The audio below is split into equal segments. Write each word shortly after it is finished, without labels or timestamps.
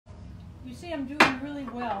You see, I'm doing really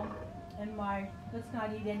well in my let's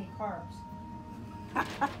not eat any carbs.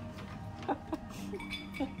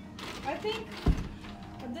 I think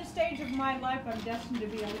at this stage of my life, I'm destined to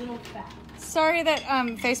be a little fat. Sorry that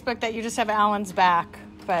Facebook that you just have Alan's back,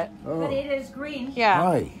 but But it is green. yeah,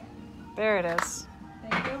 Hi. there it is.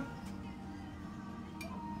 Thank you.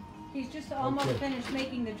 He's just almost finished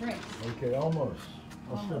making the drinks. Okay, almost.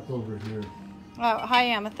 I'll step over here. Oh, hi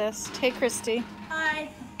Amethyst. Hey Christy. Hi.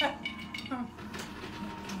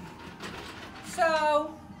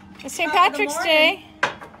 So, It's St. Top of the Patrick's morning. Day.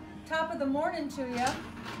 top of the morning to you,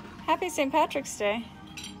 Happy St. Patrick's Day.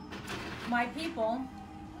 my people.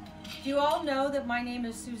 Do you all know that my name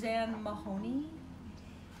is Suzanne Mahoney?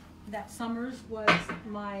 That Summers was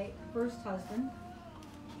my first husband.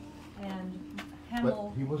 And But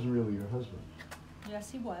Hemmel, he wasn't really your husband. yes,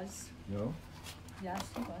 he was. No? Yes,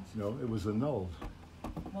 he was. No, it was annulled.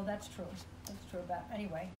 Well, that's true. That's true. But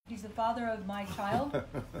anyway, he's the father of my child,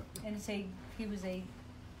 and he was a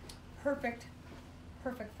perfect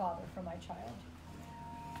father for my child.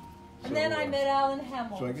 And then I met Alan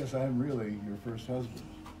Hemmel. So I guess I'm really your first husband.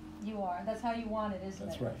 You are. That's how you want it, isn't it?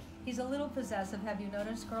 That's right. He's a little possessive. Have you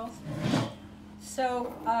noticed, girls?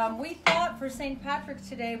 So we thought for St. Patrick's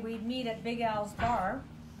today we'd meet at Big Al's bar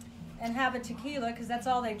and have a tequila because that's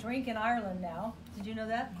all they drink in Ireland now. Did you know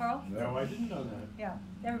that, Carl? No, I didn't know that. Yeah,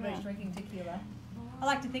 everybody's drinking tequila. I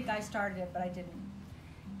like to think I started it, but I didn't.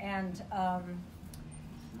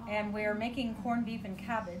 And we're making corned beef and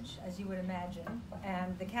cabbage, as you would imagine.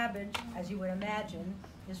 And the cabbage, as you would imagine,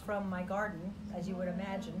 is from my garden, as you would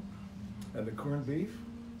imagine, And the corned beef?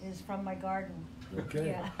 is from my garden. Okay.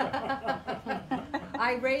 Yeah.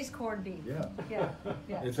 I raise corned beef. Yeah.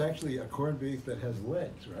 Yeah. It's actually a corned beef that has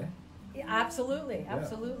legs, right? Yeah, absolutely,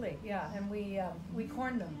 absolutely. Yeah, and we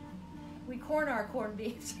corn them. We corn our corned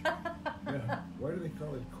beefs. Yeah. Why do they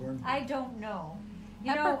call it corned beef? I don't know.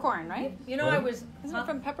 Peppercorn, right? You know, I was. Isn't it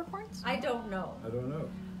from peppercorns? I don't know. I don't know.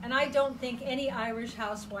 And I don't think any Irish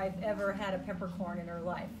housewife ever had a peppercorn in her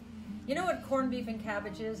life. You know what corned beef and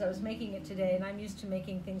cabbage is? I was making it today, and I'm used to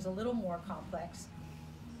making things a little more complex.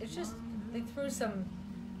 It's just they threw some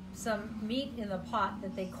meat in the pot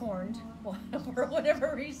that they corned for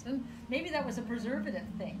whatever reason. Maybe that was a preservative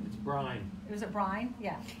thing. It's brine. It was a brine?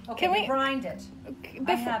 Yeah. Okay, Can they we- brined it.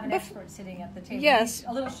 I have an expert sitting at the table. Yes. He's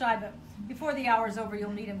a little shy, but before the hour's over,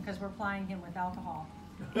 you'll meet him because we're plying him with alcohol.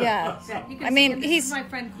 Yeah. Yeah, you can I see mean, him. This he's. is my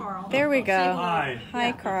friend Carl. There we Say go. hello. Hi. Hi,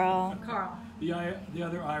 Yeah. Carl. Carl. The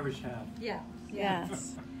other Irish half. Yeah.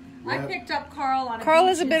 Yes. I picked up Carl on a Carl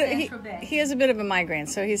beach is a in bit. Saint-Tropez. He has a bit of a migraine,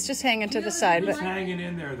 so he's just hanging to the side. He's But hanging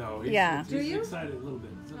in there though. He's, Yeah. Do He's you? excited a little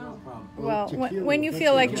bit. It's no problem. well, tequila when you will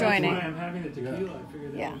feel fix like it. That's why joining, I'm having the tequila. I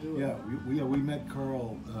figured that Yeah. would do it. Yeah, we met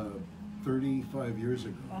Carl 35 years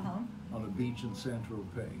ago Uh-huh. on a beach in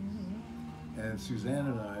Saint-Tropez. And Suzanne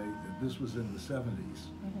and I, this was in the 70s,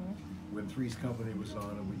 when Three's Company was on,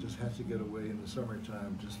 and we just had to get away in the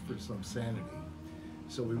summertime just for some sanity.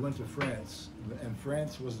 So we went to France, and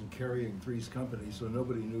France wasn't carrying Three's Company, so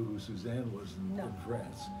nobody knew who Suzanne was in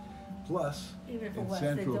France. Plus, Even if it in was, they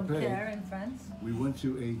don't care Saint-Tropez, in France. we went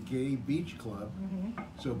to a gay beach club.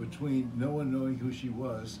 So between no one knowing who she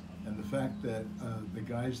was and the fact that the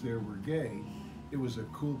guys there were gay, it was a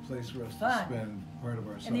cool place for us to Fun. spend part of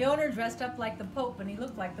our summer. And the owner dressed up like the Pope, and he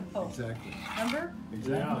looked like the Pope. Exactly. Remember?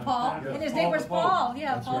 Exactly. Yeah. Paul? Yeah. And his Paul name the was Pope. Paul.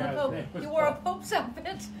 Yeah, That's Paul right. the His Pope. name was He wore a Paul. Pope's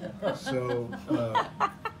outfit. So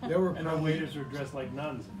there were And our probably waiters were dressed like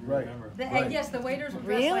nuns, if you Right. remember. Right. Yes, the waiters were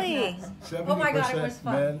dressed Really? like nuns. 70% Oh my God, it was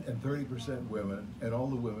fun. men and 30% women, and all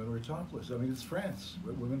the women were topless. I mean, it's France.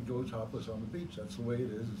 Women go topless on the beach. That's the way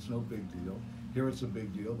it is. It's no big deal. Here it's a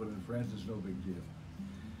big deal, but in France it's no big deal.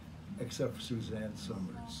 Except for Suzanne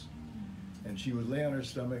Summers. And she would lay on her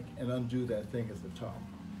stomach and undo that thing at the top.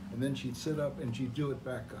 And then she'd sit up and she'd do it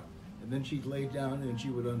back up. And then she'd lay down and she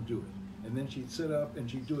would undo it. And then she'd sit up and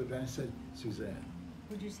she'd do it. And I said, Suzanne,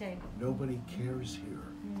 What'd you say? nobody cares here,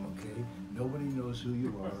 okay? Nobody knows who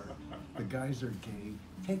you are. The guys are gay.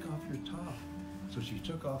 Take off your top. So she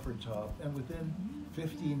took off her top, and within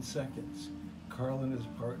 15 seconds, Carl and his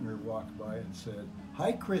partner walked by and said,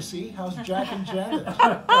 "Hi, Chrissy. How's Jack and Janet?"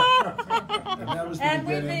 And that was the And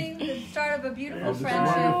we've beginning. been the start of a beautiful Of this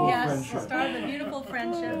friendship. wonderful Yes, the friendship. start of a beautiful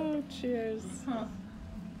friendship. Oh, cheers. Huh.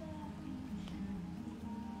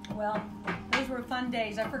 Well, those were fun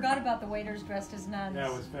days. I forgot about the waiters dressed as nuns. Yeah,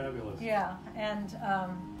 it was fabulous. Yeah, and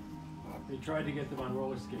They tried to get them on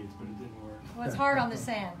roller skates, but it didn't work. well, it's hard on the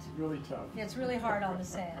sand. Really tough. Yeah, it's really hard on the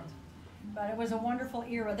sand. But it was a wonderful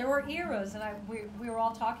era. There were eras, and we were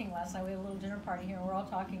all talking last night. We had a little dinner party here, and we're all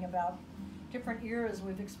talking about different eras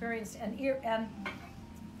we've experienced, and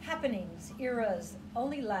happenings, eras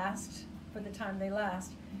only last for the time they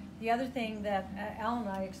last. The other thing that Al and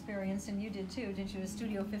I experienced, and you did too, didn't you, is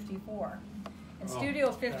Studio 54. And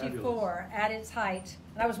Studio 54, fabulous. at its height,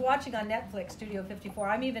 and I was watching on Netflix, Studio 54,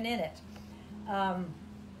 I'm even in it.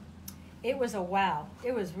 It was a wow.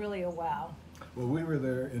 It was really a wow. Well, we were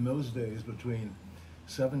there in those days between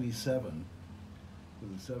 77,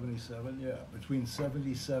 was it 77? Yeah, between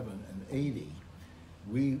 77 and 80.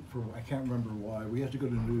 I can't remember why, we had to go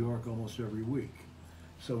to New York almost every week.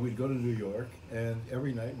 So we'd go to New York, and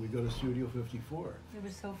every night we'd go to Studio 54. It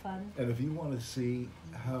was so fun. And if you want to see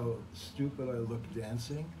how stupid I look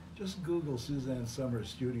dancing, just Google Suzanne Summers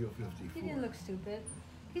Studio 54. He didn't look stupid.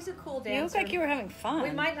 He's a cool dancer. You look like you were having fun.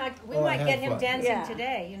 We might I get had him fun. dancing Yeah.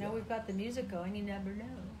 today. You know, we've got the music going. You never know.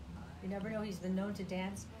 You never know. He's been known to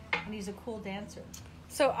dance, and he's a cool dancer.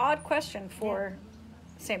 So, odd question for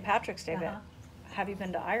St. Patrick's Day, Uh-huh. have you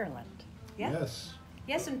been to Ireland? Yeah. Yes,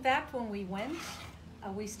 Yes, in fact, when we went,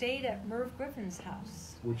 we stayed at Merv Griffin's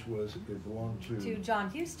house it belonged to John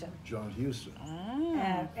Huston. John Huston.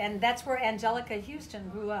 And that's where Angelica Houston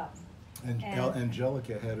grew up. And And-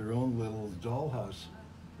 Angelica had her own little dollhouse,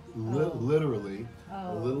 literally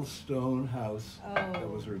a little stone house that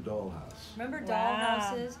was her dollhouse. Remember Wow.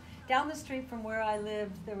 dollhouses? Down the street from where I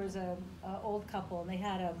lived, there was a old couple, and they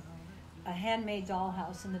had a handmade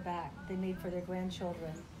dollhouse in the back they made for their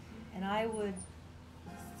grandchildren. And I would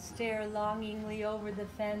stare longingly over the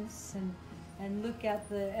fence and look at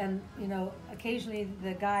and occasionally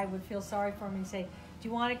the guy would feel sorry for me and say, "Do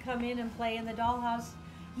you want to come in and play in the dollhouse?"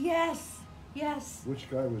 Yes. Which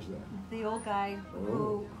guy was that? The old guy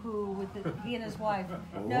who he and his wife.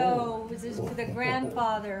 Oh. No, it was the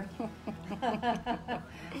grandfather.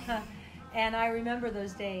 And I remember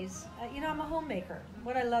those days. I'm a homemaker.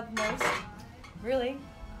 What I love most, really,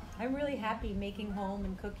 I'm really happy making home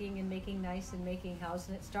and cooking and making nice and making house.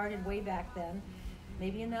 And it started way back then,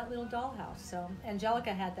 maybe in that little dollhouse. So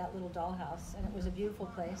Angelica had that little dollhouse, and it was a beautiful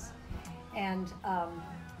place. And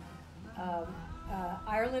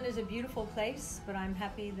Ireland is a beautiful place, but I'm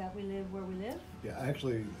happy that we live where we live. Yeah,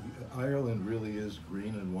 actually, Ireland really is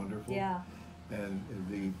green and wonderful. Yeah. And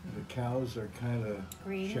the cows are kind of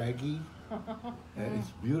Green. shaggy, and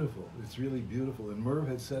it's beautiful. It's really beautiful. And Merv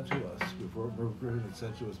had said to us Merv Griffin had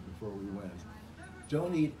said to us before we went,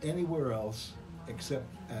 "Don't eat anywhere else except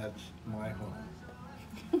at my home."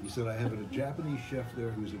 He said, "I have a Japanese chef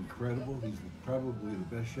there who's incredible. He's probably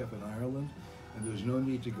the best chef in Ireland, and there's no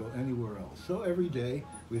need to go anywhere else." So every day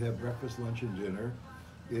we'd have breakfast, lunch, and dinner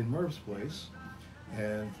in Merv's place,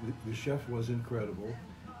 and the chef was incredible.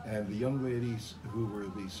 And the young ladies who were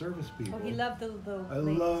the service people. Oh, he loved the I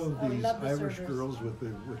ladies. love Oh, he these loved the Irish servers. girls with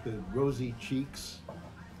the rosy cheeks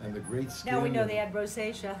and the great skin. Now we know and, they had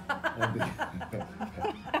rosacea.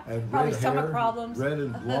 and Probably red stomach hair, problems. red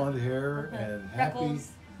and blonde hair, and happy.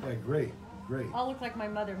 Freckles. Yeah, great. I'll look like my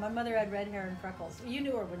mother. My mother had red hair and freckles. You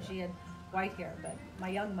knew her when she had white hair, but my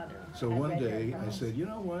young mother. So had one red hair day and I freckles. said, "You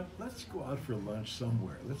know what? Let's go out for lunch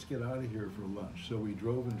somewhere. Let's get out of here for lunch." So we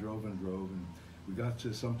drove and drove and drove, and we got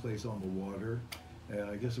to some place on the water, and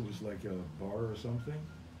I guess it was like a bar or something.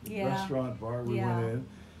 Yeah. Restaurant bar. We Yeah. went in,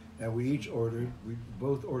 and we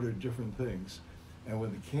both ordered different things, and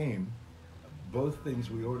when it came, both things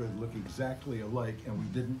we ordered looked exactly alike, and we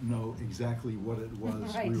didn't know exactly what it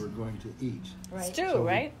was Right. we were going to eat. Right. Stew, So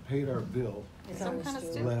right? we paid our bill, It's Some always kind of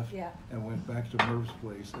stew. stew. left, Yeah. and went back to Merv's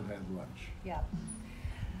place and had lunch. Yeah.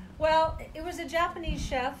 Well, it was a Japanese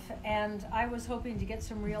chef, and I was hoping to get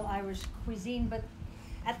some real Irish cuisine, but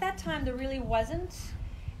at that time there really wasn't.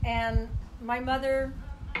 And my mother,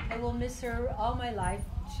 I will miss her all my life.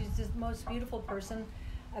 She's the most beautiful person.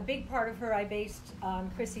 A big part of her I based on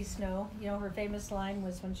Chrissy Snow. Her famous line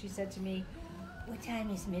was when she said to me, "What time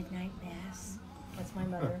is midnight mass?" That's my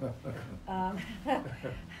mother.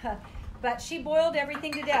 But she boiled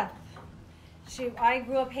everything to death. I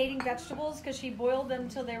grew up hating vegetables because she boiled them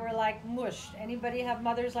till they were like mush. Anybody have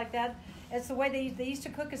mothers like that? It's the way they used to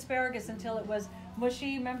cook asparagus until it was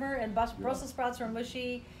mushy, remember? And Brussels sprouts were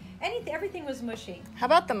mushy. Everything was mushy. How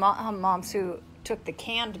about the moms who took the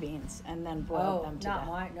canned beans and then boiled them to death?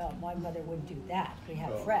 My mother wouldn't do that. We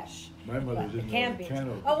had Oh, fresh. my mother The didn't know canned what beans. can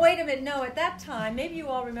opener. Oh, wait a minute. No, at that time, maybe you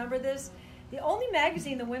all remember this. The only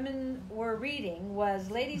magazine the women were reading was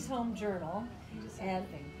Ladies' Home Journal, and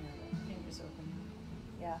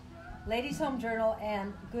yeah, Ladies' Home Journal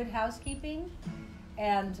and Good Housekeeping,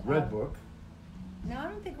 and Red Book. No, I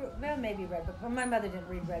don't think. Well, maybe Red Book. Well, my mother didn't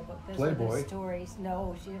read Red Book. Those are Playboy. the stories.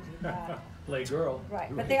 No, she didn't do that. Play girl.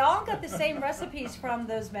 Right, but they all got the same recipes from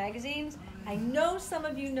those magazines. I know some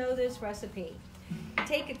of you know this recipe.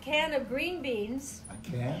 Take a can of green beans. A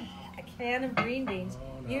can? A can of green beans.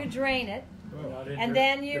 Oh, no. You drain it. Not into And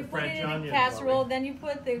then you the put French it in a onions, casserole. are we? Then you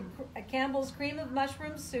put the Campbell's cream of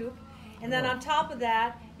mushroom soup. And then on top of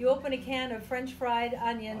that, you open a can of French fried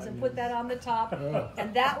onions and put that on the top.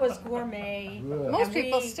 And that was gourmet. Most And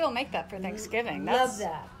people we still make that for Thanksgiving. love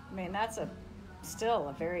that. I mean, that's still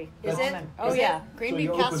a very Is it? common. Oh Is yeah, it? green So bean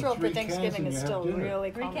you open casserole for 3 cans Thanksgiving and is you still have dinner.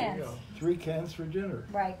 really 3 common. cans. 3 cans for dinner.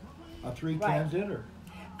 Right. A 3 Right. can dinner.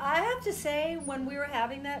 I have to say, when we were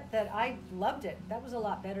having that I loved it. That was a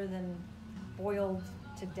lot better than boiled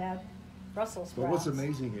to death Brussels sprouts. But what's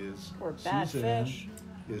amazing is Or bad Suzanne fish.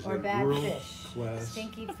 is Or a bad world fish. class.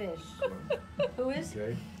 Stinky fish. Who is?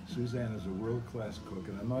 Okay, Suzanne is a world class cook,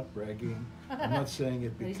 and I'm not bragging. I'm not saying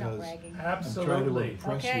it No, he's not because bragging. I'm trying to Absolutely.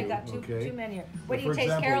 impress Okay, I you. got two okay? men here. But What do you for taste,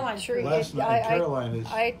 example, Caroline's Sure, food? last night, Caroline is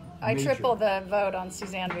I major. triple the vote on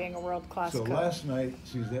Suzanne being a world class So cook. last night,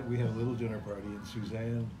 Suzanne, we had a little dinner party, and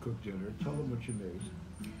Suzanne cooked dinner. Tell them what you made.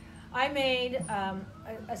 I made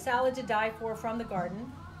a salad to die for from the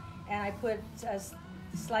garden, and I put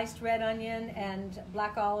sliced red onion and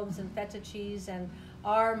black olives and feta cheese and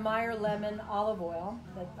our Meyer lemon olive oil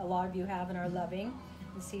that a lot of you have and are loving,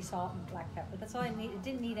 and sea salt and black pepper. That's all I need. It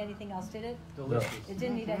didn't need anything else, did it? Delicious. It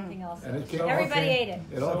didn't need anything else. And it came, Everybody ate it.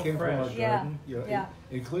 It all So came from our fresh. Yeah, garden, you know, yeah.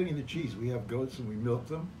 including the cheese. We have goats and we milk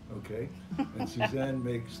them, okay? And Suzanne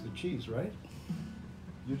makes the cheese, right?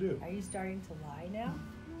 You do. Are you starting to lie now?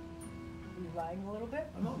 Are you lying a little bit?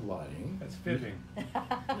 I'm not lying. That's fibbing.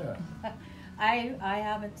 Yeah, I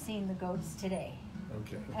haven't seen the goats today.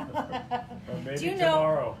 okay. Or maybe Do you know?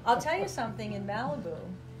 tomorrow. I'll tell you something. In Malibu,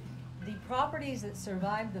 the properties that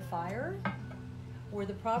survived the fire were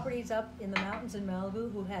the properties up in the mountains in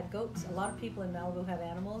Malibu who had goats. A lot of people in Malibu have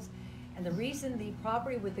animals, and the reason the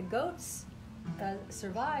property with the goats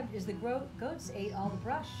survived is the goats ate all the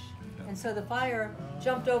brush, and so the fire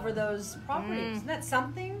jumped over those properties. Isn't that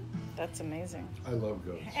something? That's amazing. I love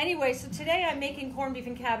goats. Anyway, so today I'm making corned beef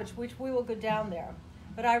and cabbage, which we will go down there.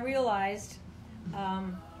 But I realized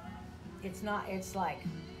it's like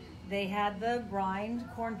they had the brined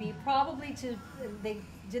corned beef, probably they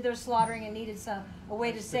did their slaughtering and needed a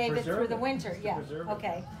way to save it through preserve the it. winter. It's to Yeah, preserve it.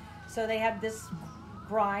 okay. So they had this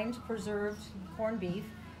brined, preserved corned beef,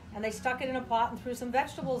 and they stuck it in a pot and threw some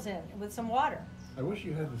vegetables in with some water. I wish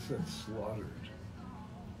you hadn't said slaughtered.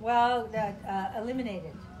 Well,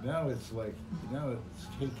 eliminated. Now it's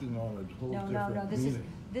taking on a whole No. different This meaning.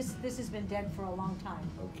 this has been dead for a long time.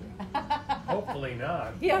 Okay. Hopefully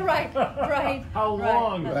not. Yeah, right. How right.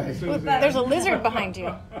 long? Right. Suzanne? There's a lizard behind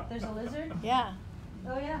you. There's a lizard? Yeah.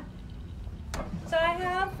 Oh, yeah. So I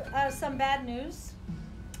have some bad news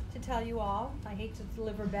to tell you all. I hate to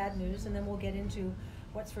deliver bad news, and then we'll get into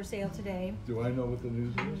what's for sale today. Do I know what the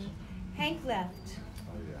news is? Hank left,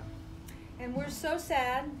 Oh, yeah. and we're so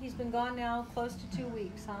sad. He's been gone now close to 2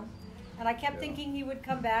 weeks, huh? And I kept Yeah. thinking he would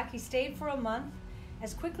come back. He stayed for a month.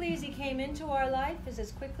 As quickly as he came into our life is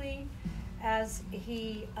as quickly as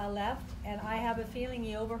he left. And I have a feeling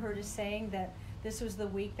he overheard us saying that this was the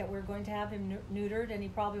week that we're going to have him neutered, and he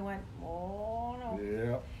probably went, oh, no.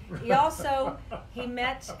 Yeah. He also,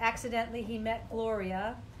 accidentally met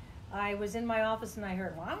Gloria. I was in my office and I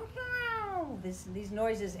heard, wow, these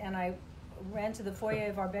noises, and I ran to the foyer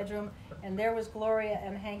of our bedroom, and there was Gloria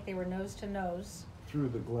and Hank. They were nose to nose. Through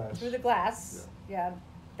the glass. Through the glass, yeah,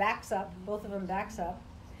 backs up, both of them backs up.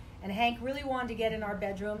 And Hank really wanted to get in our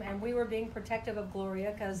bedroom, and we were being protective of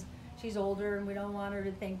Gloria because she's older and we don't want her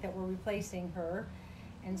to think that we're replacing her.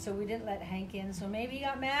 And so we didn't let Hank in. So maybe he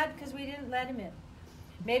got mad because we didn't let him in.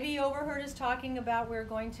 Maybe he overheard us talking about we're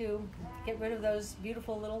going to get rid of those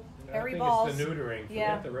beautiful little hairy balls. I think it's the neutering.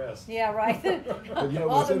 Yeah. Forget the rest. Yeah, right. But you know,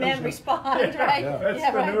 All what's the men interesting- respond, right? Yeah. That's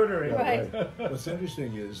Yeah, the right. neutering. Right. What's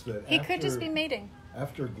interesting is that He could just be mating.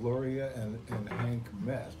 After Gloria and Hank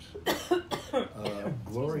met,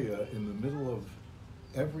 Gloria, in the middle of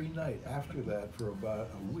every night after that for about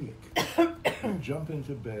a week, would jump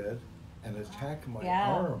into bed and attack my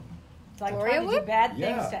Yeah. arm. It's like Gloria trying to do would? bad things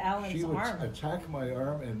Yeah, to Alan's she would arm. attack my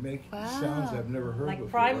arm and make Wow. sounds I've never heard Like before.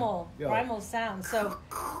 primal Yeah. sounds. So,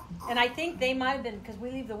 and I think they might have been, because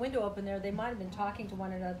we leave the window open there, they might have been talking to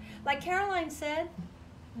one another. Like Caroline said,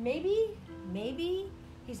 maybe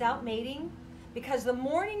he's out mating, because the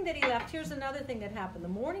morning that he left, here's another thing that happened. The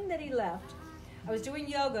morning that he left, I was doing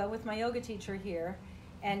yoga with my yoga teacher here,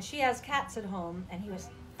 and she has cats at home, and he was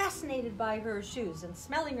fascinated by her shoes and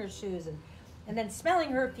smelling her shoes and then smelling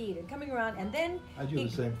her feet and coming around, and then I do the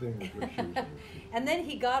same thing with her shoes. and then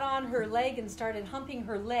he got on her leg and started humping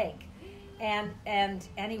her leg, and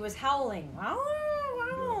he was howling. Wow,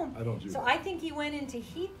 wow. Yeah, I don't do so that. I think he went into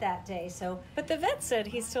heat that day. So But the vet said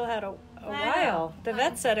he still had a while. The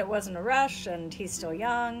vet said it wasn't a rush, and he's still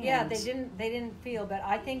young. Yeah, and they didn't feel, but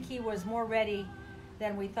I think he was more ready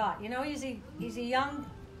than we thought. You know, he's a young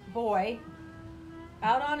boy,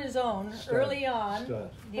 out on his own, early on. Stud.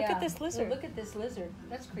 Yeah. Look at this lizard. Look at this lizard.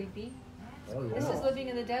 That's creepy. Oh, yeah. This is living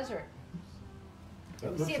in the desert.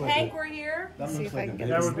 That See, looks if like Hank a- were here, That See looks if I like a can get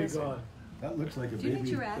baby. That would be lizard. gone. That looks like a Do you need baby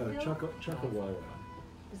your Advil? chuckawalla.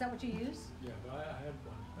 is that what you use? Yeah, but I had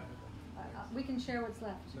one. We can share what's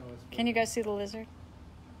left. No, it's Can you guys see the lizard?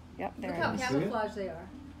 Yep, Look there how it see it? camouflaged they are.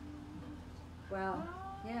 Wow.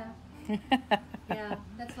 Yeah. is. Yeah.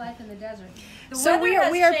 That's life in the desert. The So weather we are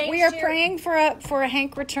has we are changed we are here. praying for a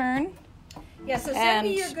Hank return. Yeah, so send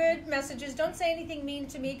me your And- good messages. Don't say anything mean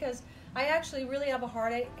to me because I actually really have a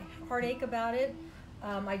heartache about it.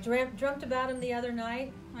 I dreamt about him the other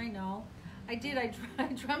night. I know. I did. I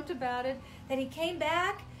dreamt about it. That he came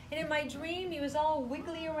back, and in my dream, he was all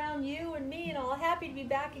wiggly around you and me and all happy to be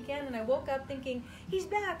back again. And I woke up thinking, he's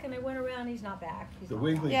back. And I went around, he's not back. He's The not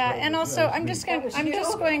wiggly. Yeah, part and was- also that was I'm me. just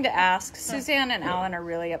That was going you. to ask. Suzanne and Alan are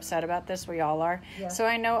really upset about this. We all are. Yeah. So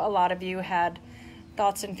I know a lot of you had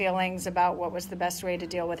thoughts and feelings about what was the best way to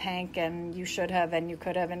deal with Hank, and you should have and you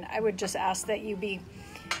could have. And I would just ask that you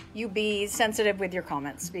be sensitive with your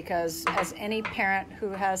comments, because as any parent who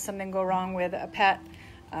has something go wrong with a pet,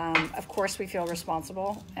 of course we feel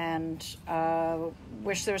responsible and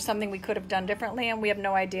wish there was something we could have done differently, and we have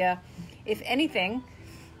no idea if anything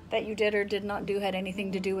that you did or did not do had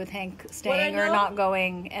anything to do with Hank staying or know- not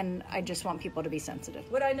going, and I just want people to be sensitive.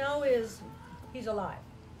 What I know is he's alive.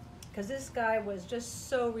 Because this guy was just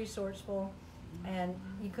so resourceful, and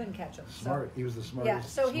you couldn't catch him. So- Smart. He was the smartest. Yeah,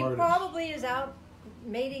 so he smartest. probably is out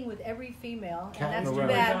mating with every female, and Cat that's in too the He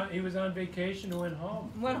was Bad. on- He was on vacation and went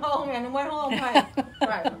home. Went home, right,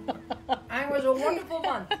 right. And it was a wonderful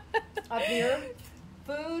month up here.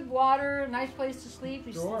 Food, water, nice place to sleep.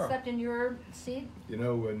 You Sure. slept in your seat. You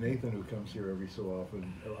know, Nathan, who comes here every so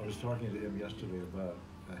often, I was talking to him yesterday about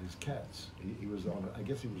his cats. He was on, I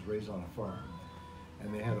guess he was raised on a farm,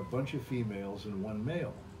 and they had a bunch of females and one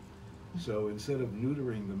male. So instead of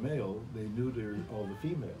neutering the male, they neutered all the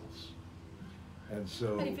females. And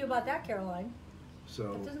so, How do you feel about that, Caroline?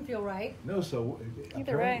 so That doesn't feel right. no, so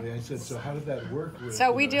Either apparently way. I said, so how did that work with?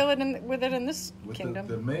 So we deal with it in this with kingdom.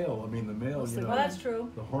 the male. I mean, the male. Mostly You know, Well, that's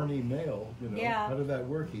true. the horny male. You know, Yeah. how did that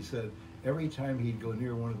work? He said every time he'd go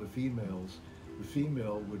near one of the females, the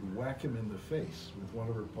female would whack him in the face with one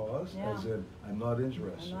of her paws, Yeah. as in, "I'm not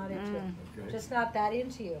interested." I'm not into it. Okay. Just not that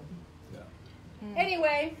into you. Yeah.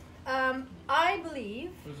 Anyway, I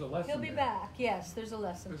believe There's a lesson he'll be there. back. Yes, there's a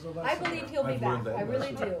lesson. There's a I lesson believe there. he'll be I've back. learned that I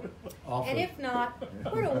really lesson. do. Often. And if not,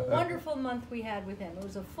 what a wonderful month we had with him. It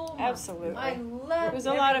was a full month. Absolutely. I loved It was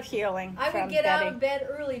a lot of healing. I from would get Betty. out of bed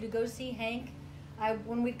early to go see Hank.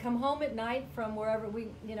 When we'd come home at night from wherever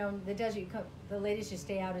the desert, the latest you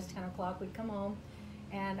stay out is 10 o'clock. We'd come home,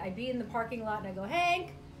 and I'd be in the parking lot, and I'd go,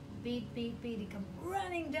 Hank, beep, beep, beep. He'd come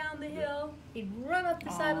running down the hill. He'd run up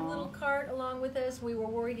the side of the little cart along with us. We were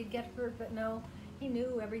worried he'd get hurt, but no, he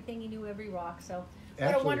knew everything. He knew every rock. So what a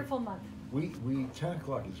Actually, wonderful month. We 10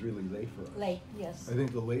 o'clock is really late for us. Late, yes. I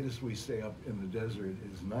think the latest we stay up in the desert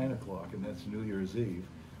is 9 o'clock, and that's New Year's Eve.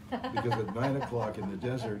 Because at 9 o'clock in the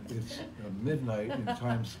desert, it's midnight in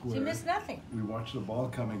Times Square. So you missed nothing. We watch the ball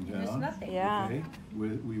coming down. Missed nothing. Yeah. Okay?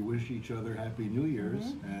 We wish each other Happy New Year's,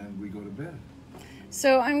 Mm-hmm. and we go to bed.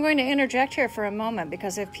 So I'm going to interject here for a moment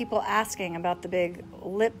because I have people asking about the big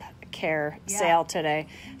lip care Yeah. sale today.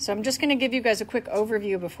 So I'm just going to give you guys a quick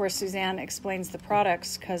overview before Suzanne explains the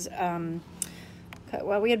products, because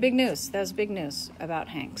well, we had big news. That was big news about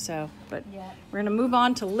Hank. So, but Yeah. we're going to move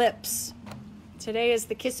on to lips. Today is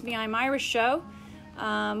the Kiss Me I'm Irish show.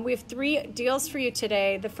 We have 3 deals for you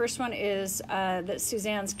today. The first one is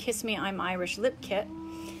Suzanne's Kiss Me I'm Irish lip kit.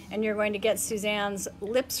 And you're going to get Suzanne's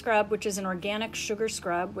lip scrub, which is an organic sugar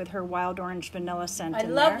scrub with her wild orange vanilla scent I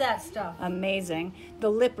in love there. that stuff. Amazing. The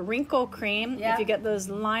lip wrinkle cream. Yeah. If you get those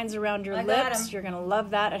lines around your I got 'em. lips, you're going to love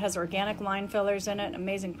that. It has organic line fillers in it.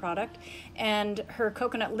 Amazing product. And her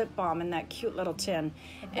coconut lip balm in that cute little tin.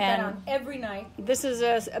 I put that on every night. This is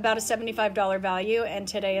about a $75 value, and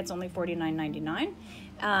today it's only $49.99.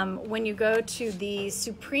 When you go to the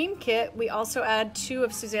Supreme kit, we also add 2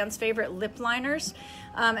 of Suzanne's favorite lip liners.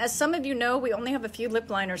 As some of you know, we only have a few lip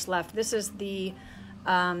liners left. This is the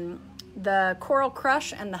Coral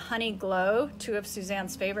Crush and the Honey Glow, 2 of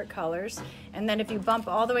Suzanne's favorite colors. And then if you bump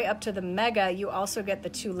all the way up to the Mega, you also get the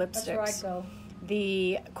 2 lipsticks. That's where I go.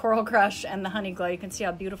 The Coral Crush and the Honey Glow. You can see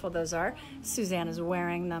how beautiful those are. Suzanne is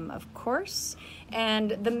wearing them, of course.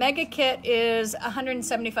 And the Mega Kit is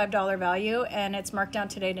 $175 value, and it's marked down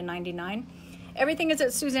today to $99. Everything is at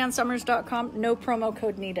SuzanneSummers.com. No promo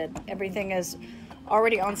code needed. Everything is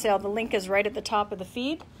already on sale. The link is right at the top of the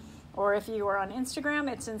feed. Or if you are on Instagram,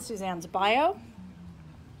 it's in Suzanne's bio.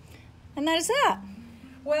 And that is that.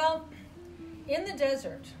 Well, in the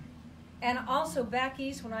desert, and also back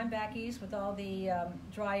east, when I'm back east with all the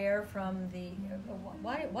dry air from the...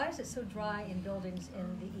 why is it so dry in buildings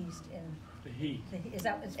in the east? The heat. Is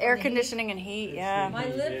that it's Air the conditioning and heat, yeah. My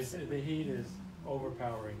lips... The heat is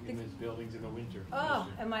overpowering in these buildings in the winter. Oh,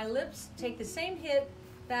 and my lips take the same hit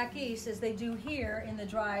back east as they do here in the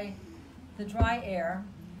dry air.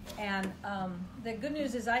 And the good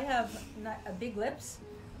news is I have big lips,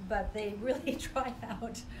 but they really dry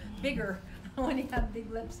out bigger when you have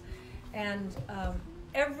big lips. And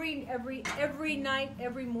every night,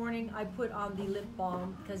 every morning, I put on the lip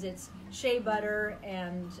balm because it's shea butter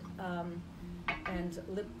and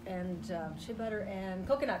shea butter and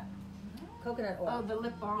coconut oil. Oh, the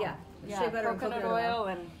lip balm. Yeah, shea butter and coconut oil.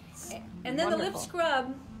 And then the lip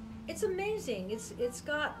scrub. It's amazing. It's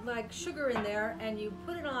got like sugar in there, and you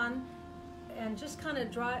put it on, and just kind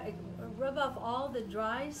of rub off all the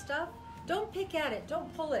dry stuff. Don't pick at it.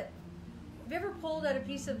 Don't pull it. Have you ever pulled at a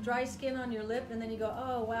piece of dry skin on your lip, and then you go,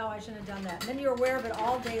 "Oh wow, I shouldn't have done that." And then you're aware of it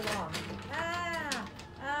all day long. Ah,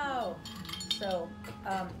 ow. So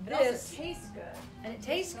It also tastes good. and it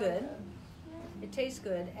tastes good. It tastes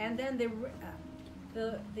good. And then the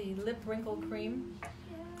lip wrinkle cream.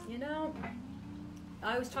 You know,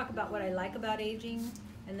 I always talk about what I like about aging,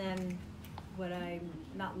 and then what I'm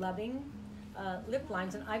not loving. Lip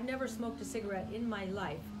lines, and I've never smoked a cigarette in my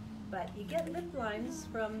life, but you get lip lines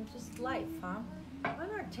from just life, huh? Mine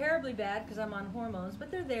aren't terribly bad because I'm on hormones,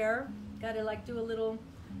 but they're there. Got to like do a little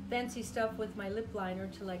fancy stuff with my lip liner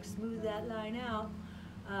to like smooth that line out.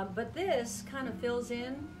 But this kind of fills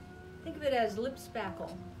in. Think of it as lip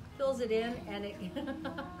spackle. Fills it in, and it.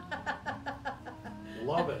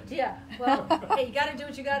 Love it. Yeah. Well, hey, you got to do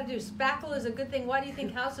what you got to do. Spackle is a good thing. Why do you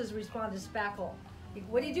think houses respond to spackle?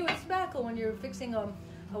 What do you do with spackle when you're fixing a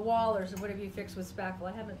wall or whatever you fix with spackle?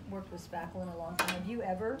 I haven't worked with spackle in a long time. Have you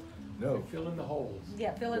ever? No. Fill in the holes.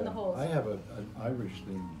 Yeah, fill in the holes. I have an Irish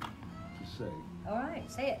thing to say. All right,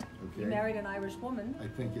 say it. Okay. You married an Irish woman. I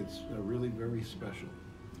think it's really very special.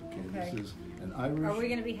 Okay. Okay. This is an Irish. Are we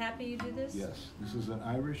going to be happy you do this? Yes. This is an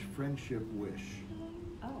Irish friendship wish,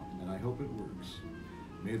 Oh. and I hope it works.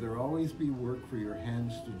 May there always be work for your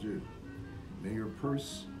hands to do. May your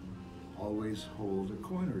purse always hold a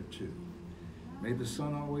coin or two. May the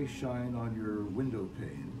sun always shine on your window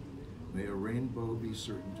pane. May a rainbow be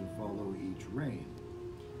certain to follow each rain.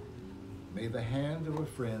 May the hand of a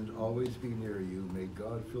friend always be near you. May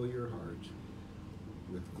God fill your heart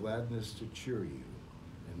with gladness to cheer you.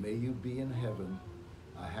 And may you be in heaven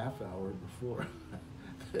a half hour before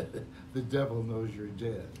the devil knows you're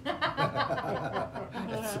dead.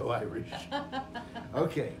 That's so Irish.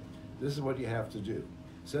 Okay, this is what you have to do.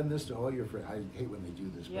 Send this to all your friends. I hate when they do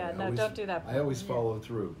this. But Yeah, I no, always, don't do that. I always follow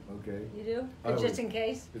through, okay? You do? I Just always- in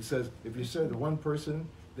case? It says, if you send one person,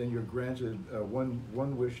 then you're granted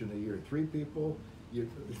one wish in a year. 3 people, I Yeah,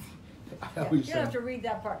 always you don't have send, to read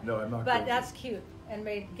that part. No, I'm not But going to. that's cute. And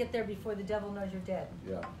may get there before the devil knows you're dead.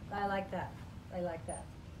 Yeah. I like that. I like that.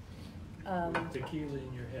 Tequila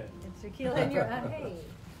in your head. It's tequila in your hey.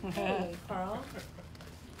 Hey, Carl.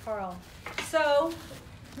 Carl. So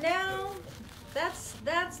now that's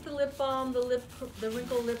the lip balm, the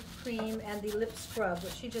wrinkle lip cream, and the lip scrub,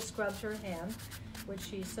 which she just scrubbed her hand, which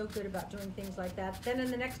she's so good about doing things like that. Then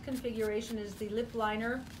in the next configuration is the lip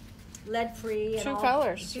liner, lead free, and Two all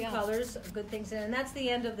colors, two yeah. colors, good things in it. And that's the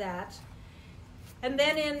end of that. And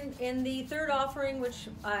then in the third offering, which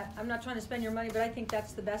I'm not trying to spend your money, but I think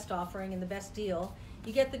that's the best offering and the best deal.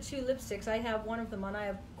 You get the 2 lipsticks. I have one of them on. I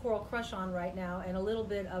have Coral Crush on right now, and a little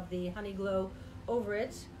bit of the Honey Glow over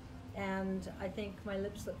it. And I think my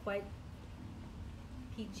lips look quite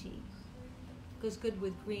peachy. Goes good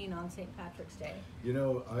with green on St. Patrick's Day. You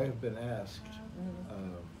know, I have been asked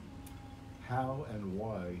how and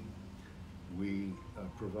why we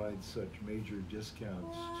provide such major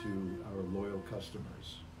discounts to our loyal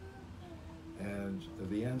customers. And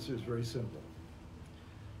the answer is very simple.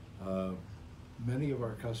 Many of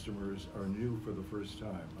our customers are new for the first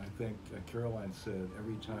time. I think Caroline said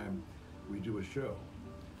every time we do a show,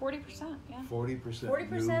 40%, yeah. 40%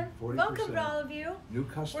 40%? new, Welcome to all of you. new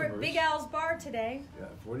customers. We're at Big Al's Bar today. Yeah,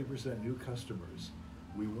 40% new customers.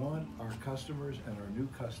 We want our customers and our new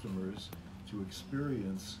customers to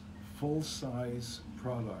experience full-size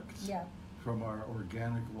products Yeah. from our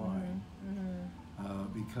organic line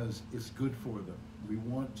because it's good for them. We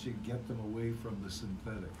want to get them away from the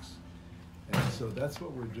synthetics. And so that's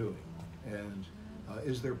what we're doing. And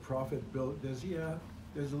Is there profit built? There's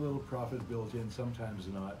a little profit built in, sometimes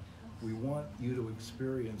not. We want you to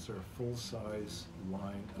experience our full-size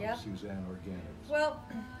line of Suzanne Organics. Well,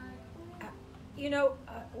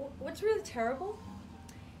 what's really terrible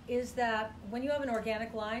is that when you have an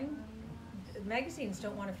organic line, magazines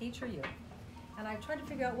don't want to feature you. And I've tried to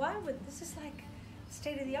figure out why this is like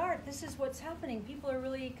state of the art. This is what's happening. People are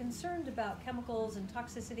really concerned about chemicals and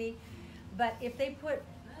toxicity. But if they put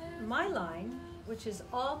my line, which is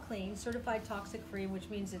all clean, certified toxic-free, which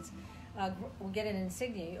means it's we'll get an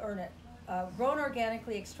insignia, you earn it. Grown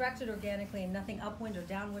organically, extracted organically, and nothing upwind or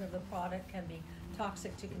downwind of the product can be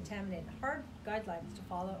toxic to contaminate. Hard guidelines to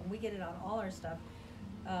follow, and we get it on all our stuff.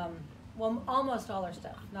 Well, almost all our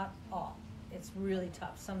stuff, not all. It's really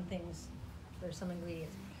tough. Some things, there's some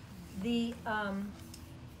ingredients. The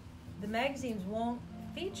magazines won't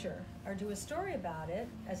feature or do a story about it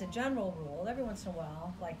as a general rule. Every once in a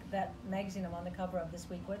while, like that magazine I'm on the cover of this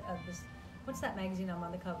week. What's that magazine I'm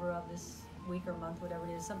on the cover of this week or month, whatever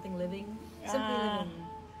it is? Something Living,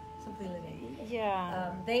 Simply Living.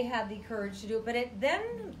 Yeah. They had the courage to do it, but it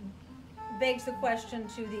then begs the question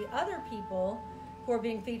to the other people who are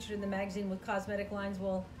being featured in the magazine with cosmetic lines.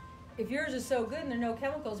 Well, if yours is so good and there are no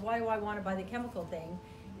chemicals, why do I want to buy the chemical thing?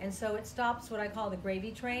 And so it stops what I call the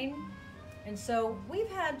gravy train. And so we've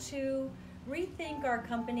had to rethink our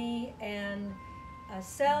company and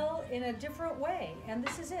sell in a different way. And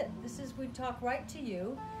this is it. We talk right to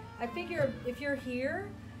you. I figure if you're here,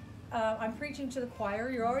 I'm preaching to the choir.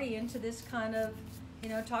 You're already into this kind of,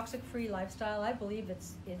 toxic-free lifestyle. I believe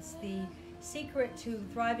it's the secret to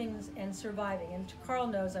thriving and surviving. And Carl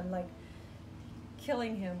knows I'm like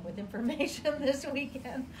killing him with information this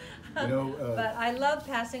weekend. But I love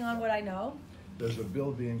passing on what I know. There's a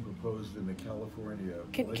bill being proposed in the California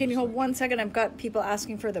Can you hold 1 second? I've got people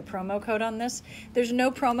asking for the promo code on this. There's no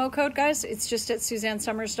promo code, guys. It's just at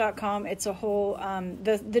SuzanneSummers.com. It's a whole,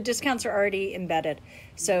 the discounts are already embedded.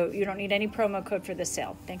 So you don't need any promo code for this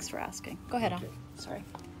sale. Thanks for asking. Go ahead, Okay. Sorry.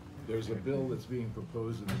 There's a bill that's being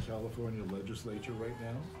proposed in the California legislature right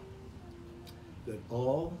now that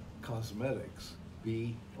all cosmetics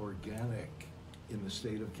be organic in the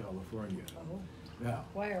state of California. Oh. Now,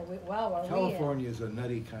 Why are we? Wow, are California is a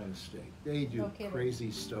nutty kind of state. They do No kidding.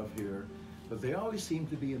 crazy stuff here, but they always seem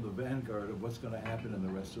to be in the vanguard of what's going to happen in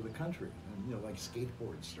the rest of the country. And, like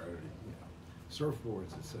skateboards started,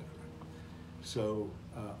 surfboards, etc. So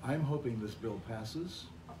I'm hoping this bill passes.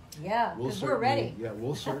 Yeah, because we're ready. Yeah,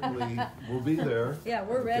 we'll be there. Yeah,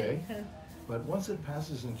 we're ready. But once it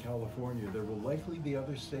passes in California, there will likely be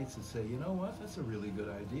other states that say, you know what, that's a really good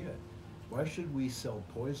idea. Why should we sell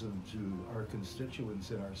poison to our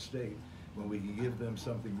constituents in our state when we can give them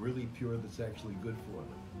something really pure that's actually good for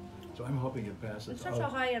them? So I'm hoping it passes. It's such a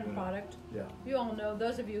high-end product. Yeah. You all know,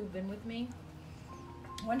 those of you who've been with me,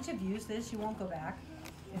 once you've used this, you won't go back.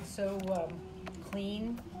 It's so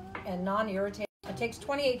clean and non-irritating. It takes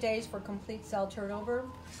 28 days for complete cell turnover.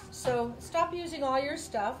 So stop using all your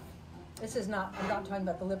stuff. I'm not talking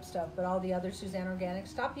about the lip stuff, but all the other Suzanne Organics.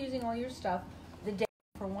 Stop using all your stuff the day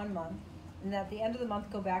for 1 month. And at the end of the month,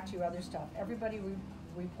 go back to your other stuff. Everybody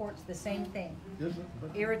reports the same thing.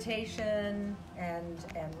 Irritation and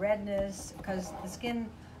redness, because the skin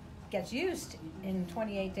gets used in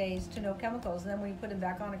 28 days to no chemicals. And then when you put it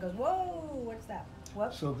back on, it goes, whoa, what's that?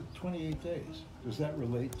 What? So the 28 days, does that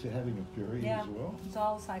relate to having a period as well? It's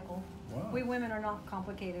all a cycle. Wow. We women are not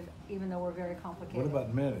complicated, even though we're very complicated. What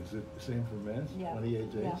about men? Is it the same for men? Yeah.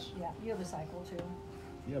 28 days? Yeah, you have a cycle too.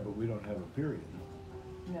 Yeah, but we don't have a period.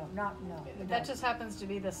 No. we That don't. just happens to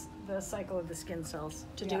be the cycle of the skin cells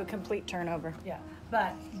to do Yeah. a complete turnover. Yeah,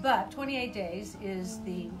 but 28 days is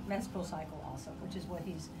the menstrual cycle also, which is what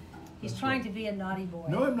he's That's trying right. to be a naughty boy.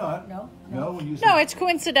 No, I'm not. No? When you No, said- it's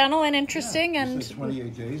coincidental and interesting, you and said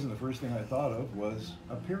 28 days, and the first thing I thought of was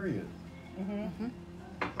a period. Mm-hmm.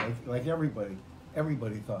 Like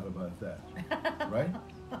everybody thought about that, right?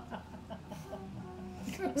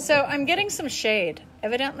 so I'm getting some shade.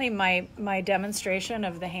 Evidently, my demonstration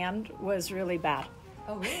of the hand was really bad.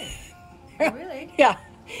 Oh, really? Oh, really? Yeah,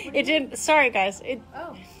 it didn't. Sorry, guys.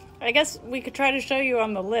 Oh. I guess we could try to show you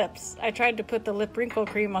on the lips. I tried to put the lip wrinkle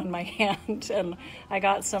cream on my hand, and I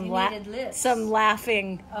got some You needed lips. some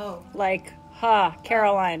laughing, Oh. like, ha,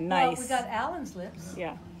 Caroline, nice. Well, we got Alan's lips.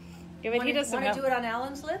 Yeah. Yeah, but he doesn't Want to have. do it on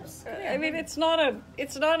Alan's lips? Come here. I mean, it's not an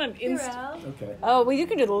Here, instant. Al. Okay. Oh, well, you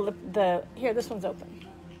can do the here. This one's open.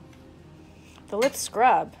 The lip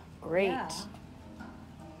scrub, great. Yeah.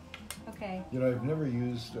 Okay. I've never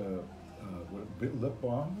used lip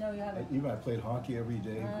balm. No, you haven't. Even I played hockey every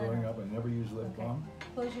day growing up. I never used lip Okay. balm.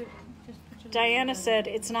 Close your. Just put your. Diana said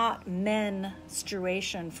it's not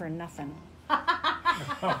menstruation for nothing.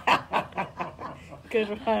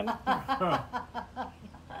 Good one.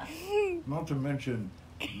 Not to mention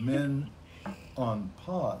men on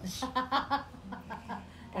pause.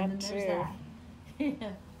 And then That there's too. that. Yeah.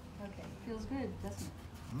 Okay, feels good, doesn't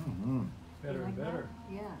it? Mm-hmm. Better You and like better.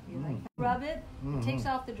 that? Yeah, you like that. Rub it, takes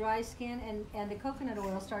off the dry skin, and the coconut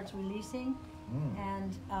oil starts releasing,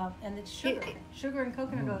 and it's sugar and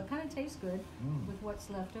coconut oil. It kind of tastes good with what's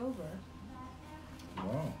left over.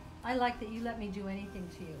 Wow. I like that you let me do anything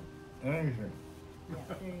to you. Anything. Yeah,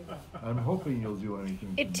 there you go. I'm hoping you'll do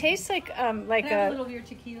anything. It to me. tastes like Can I have a a. little of your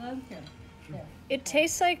tequila? Here. There. It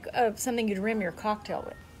tastes like something you'd rim your cocktail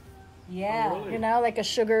with. Yeah. really? You know, like a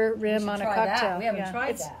sugar We rim should on a try cocktail. that. We haven't Yeah. tried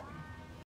It's- that.